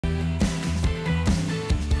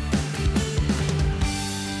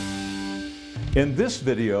In this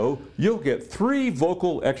video, you'll get 3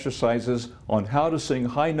 vocal exercises on how to sing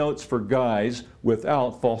high notes for guys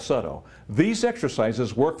without falsetto. These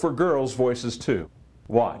exercises work for girls' voices too.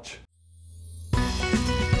 Watch.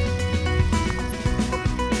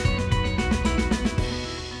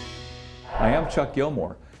 I am Chuck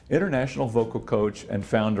Gilmore, international vocal coach and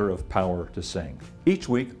founder of Power to Sing. Each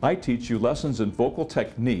week, I teach you lessons in vocal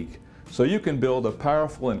technique so you can build a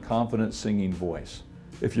powerful and confident singing voice.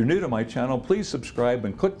 If you're new to my channel, please subscribe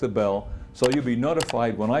and click the bell so you'll be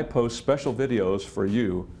notified when I post special videos for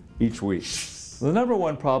you each week. The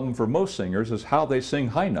 #1 problem for most singers is how they sing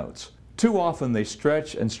high notes. Too often they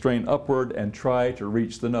stretch and strain upward and try to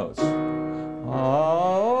reach the notes.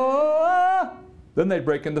 Then they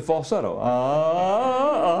break into falsetto.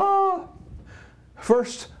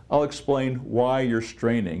 First, I'll explain why you're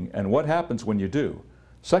straining and what happens when you do.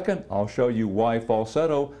 Second, I'll show you why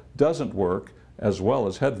falsetto doesn't work, as well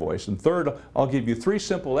as head voice. And third, I'll give you 3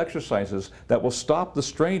 simple exercises that will stop the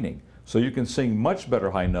straining so you can sing much better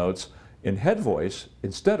high notes in head voice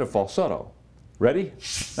instead of falsetto. Ready?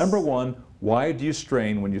 #1, why do you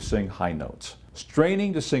strain when you sing high notes?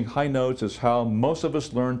 Straining to sing high notes is how most of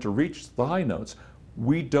us learn to reach the high notes.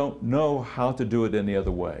 We don't know how to do it any other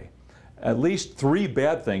way. At least 3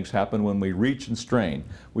 bad things happen when we reach and strain.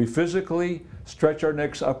 We physically stretch our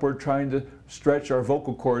necks upward, trying to stretch our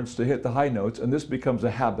vocal cords to hit the high notes, and this becomes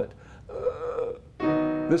a habit.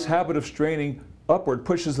 This habit of straining upward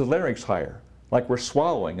pushes the larynx higher, like we're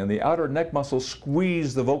swallowing, and the outer neck muscles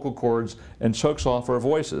squeeze the vocal cords and chokes off our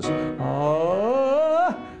voices.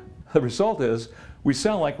 The result is we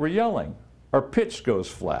sound like we're yelling. Our pitch goes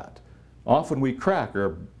flat. Often we crack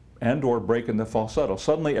or break into falsetto.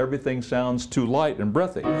 Suddenly everything sounds too light and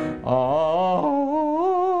breathy.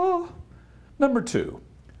 #2,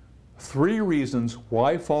 3 reasons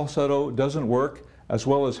why falsetto doesn't work as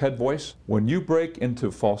well as head voice. When you break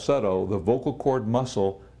into falsetto, the vocal cord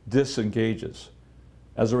muscle disengages.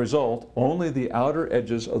 As a result, only the outer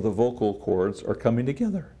edges of the vocal cords are coming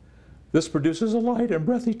together. This produces a light and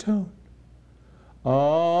breathy tone.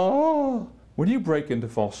 When you break into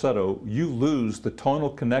falsetto, you lose the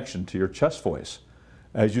tonal connection to your chest voice.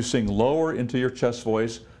 As you sing lower into your chest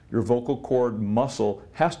voice, your vocal cord muscle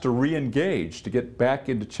has to re-engage to get back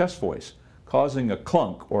into chest voice, causing a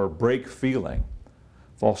clunk or break feeling.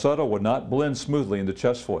 Falsetto would not blend smoothly into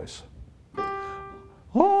chest voice.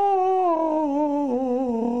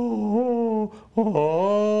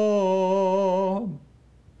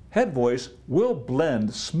 Head voice will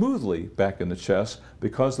blend smoothly back in the chest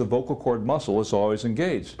because the vocal cord muscle is always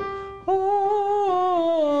engaged.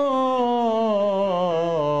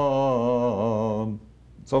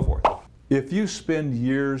 So forth. If you spend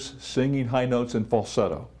years singing high notes in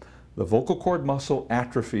falsetto, the vocal cord muscle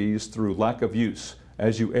atrophies through lack of use.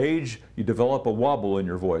 As you age, you develop a wobble in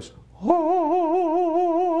your voice.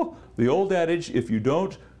 The old adage, if you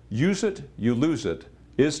don't use it, you lose it,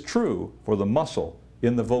 is true for the muscle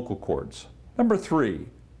in the vocal cords. #3,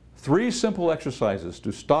 3 simple exercises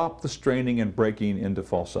to stop the straining and breaking into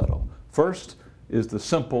falsetto. First is the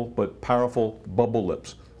simple but powerful bubble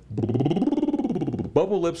lips.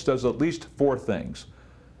 Bubble lips does at least 4 things.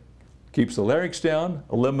 Keeps the larynx down,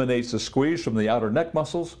 eliminates the squeeze from the outer neck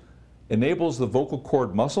muscles, enables the vocal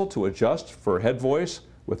cord muscle to adjust for head voice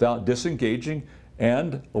without disengaging,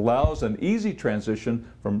 and allows an easy transition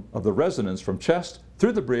of the resonance from chest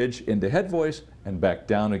through the bridge into head voice and back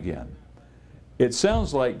down again. It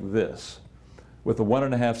sounds like this with a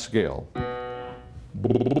 1.5 scale.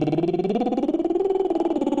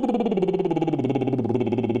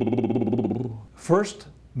 First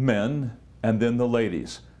men and then the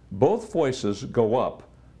ladies. Both voices go up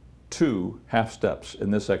 2 half steps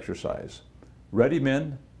in this exercise. Ready,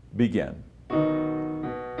 men? Begin.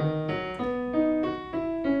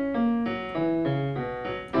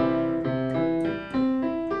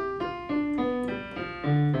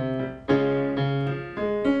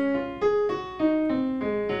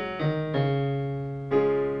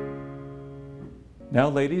 Now,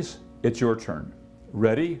 ladies, it's your turn.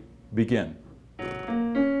 Ready? Begin.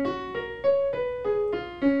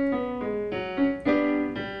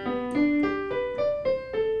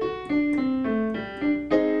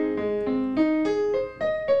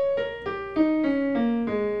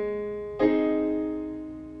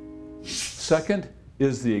 Second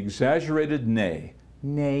is the exaggerated neigh.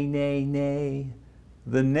 Neigh, neigh, neigh.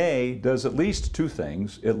 The neigh does at least 2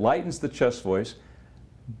 things. It lightens the chest voice.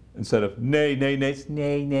 Instead of neigh, neigh, neigh,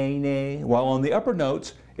 neigh, neigh, neigh. While on the upper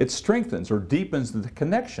notes, it strengthens or deepens the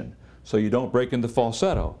connection so you don't break into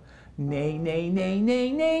falsetto. Nay, nay, nay,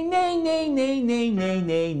 nay, nay, nay, nay, nay, nay, nay,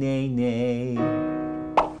 nay, nay, nay.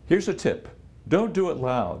 Here's a tip. Don't do it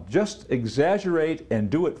loud. Just exaggerate and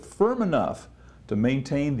do it firm enough to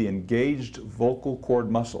maintain the engaged vocal cord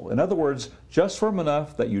muscle. In other words, just firm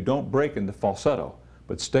enough that you don't break into falsetto,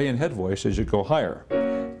 but stay in head voice as you go higher.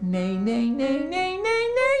 Nay, nay, nay, nay,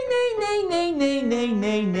 nay, nay, nay, nay, nay, nay,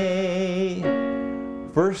 nay, nay.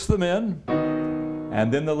 First the men,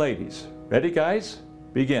 and then the ladies. Ready, guys?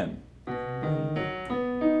 Begin.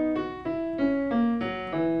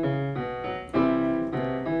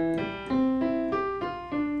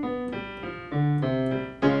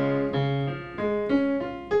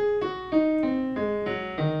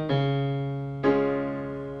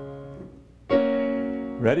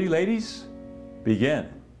 Ready, ladies? Begin.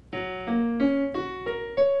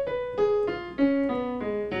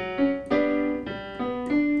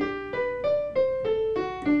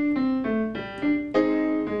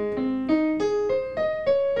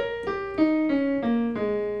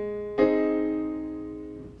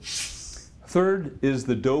 Third is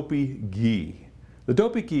the dopey gee. The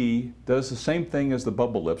dopey gee does the same thing as the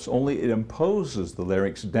bubble lips, only it imposes the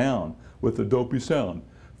larynx down with the dopey sound.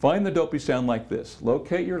 Find the dopey sound like this.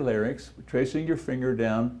 Locate your larynx, tracing your finger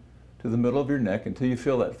down to the middle of your neck until you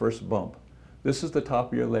feel that first bump. This is the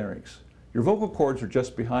top of your larynx. Your vocal cords are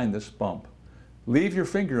just behind this bump. Leave your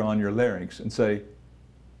finger on your larynx and say,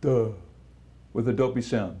 duh, with a dopey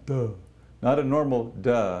sound, duh. Not a normal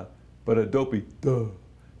duh, but a dopey duh.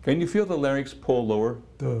 Can you feel the larynx pull lower?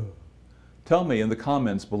 Duh. Tell me in the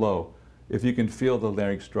comments below if you can feel the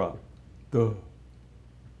larynx drop. Duh.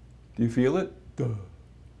 Do you feel it? Duh.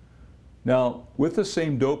 Now, with the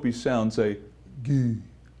same dopey sound, say, gee,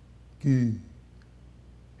 gee.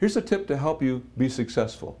 Here's a tip to help you be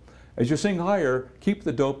successful. As you sing higher, keep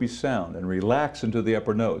the dopey sound and relax into the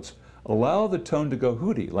upper notes. Allow the tone to go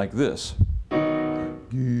hooty, like this.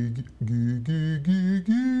 Gee, gee, gee, gee, gee,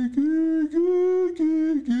 gee,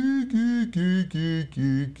 gee, gee, gee, gee,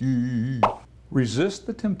 gee, gee. Resist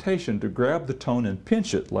the temptation to grab the tone and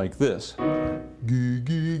pinch it like this. Gee,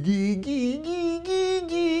 gee, gee, gee, gee, gee,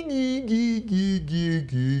 gee, gee, gee, gee,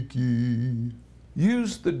 gee, gee.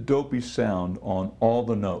 Use the dopey sound on all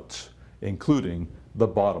the notes, including the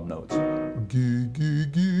bottom notes. Gee, gee,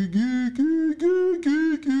 gee, gee, gee, gee,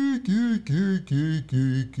 gee, gee, gee, gee,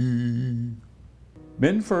 gee, gee.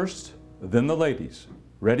 Men first, then the ladies.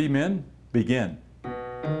 Ready, men? Begin.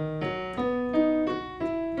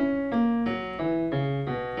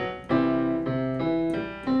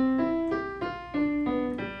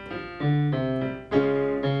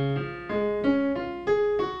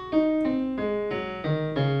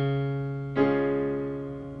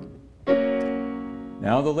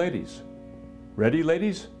 Now the ladies. Ready,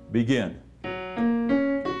 ladies? Begin.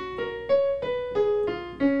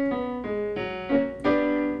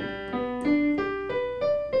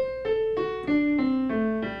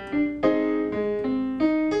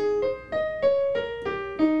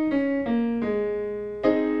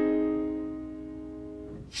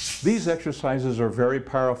 These exercises are very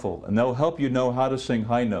powerful and they'll help you know how to sing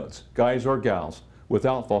high notes, guys or gals,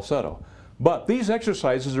 without falsetto. But these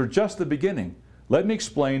exercises are just the beginning. Let me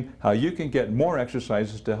explain how you can get more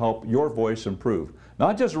exercises to help your voice improve.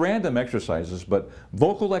 Not just random exercises, but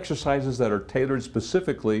vocal exercises that are tailored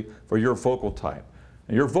specifically for your vocal type.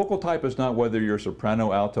 And your vocal type is not whether you're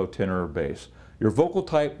soprano, alto, tenor, or bass. Your vocal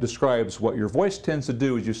type describes what your voice tends to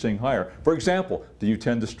do as you sing higher. For example, do you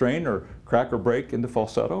tend to strain or crack or break into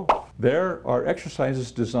falsetto? There are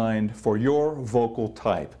exercises designed for your vocal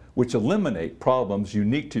type, which eliminate problems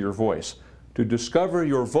unique to your voice. To discover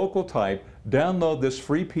your vocal type, download this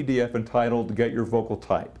free PDF entitled Get Your Vocal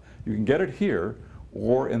Type. You can get it here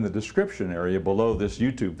or in the description area below this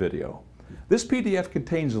YouTube video. This PDF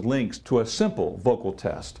contains links to a simple vocal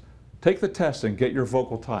test. Take the test and get your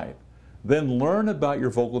vocal type. Then learn about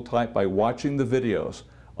your vocal type by watching the videos.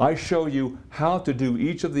 I show you how to do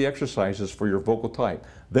each of the exercises for your vocal type.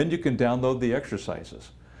 Then you can download the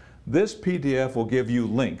exercises. This PDF will give you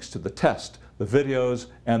links to the test, the videos,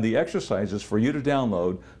 and the exercises for you to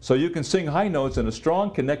download so you can sing high notes in a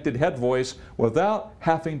strong, connected head voice without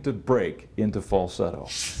having to break into falsetto.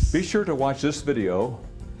 Be sure to watch this video,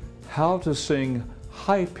 How to Sing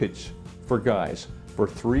High Pitch for Guys, for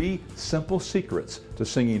 3 simple secrets to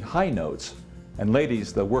singing high notes. And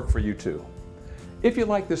ladies, they'll work for you too. If you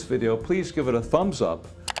like this video, please give it a thumbs up,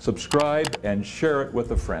 subscribe, and share it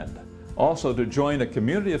with a friend. Also, to join a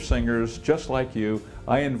community of singers just like you,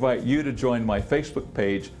 I invite you to join my Facebook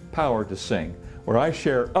page, Power to Sing, where I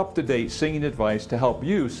share up-to-date singing advice to help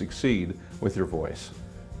you succeed with your voice.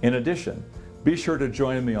 In addition, be sure to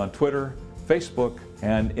join me on Twitter, Facebook,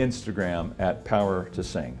 and Instagram at Power to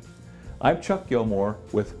Sing. I'm Chuck Gilmore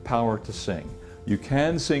with Power to Sing. You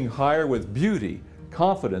can sing higher with beauty,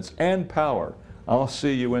 confidence, and power. I'll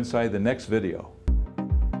see you inside the next video.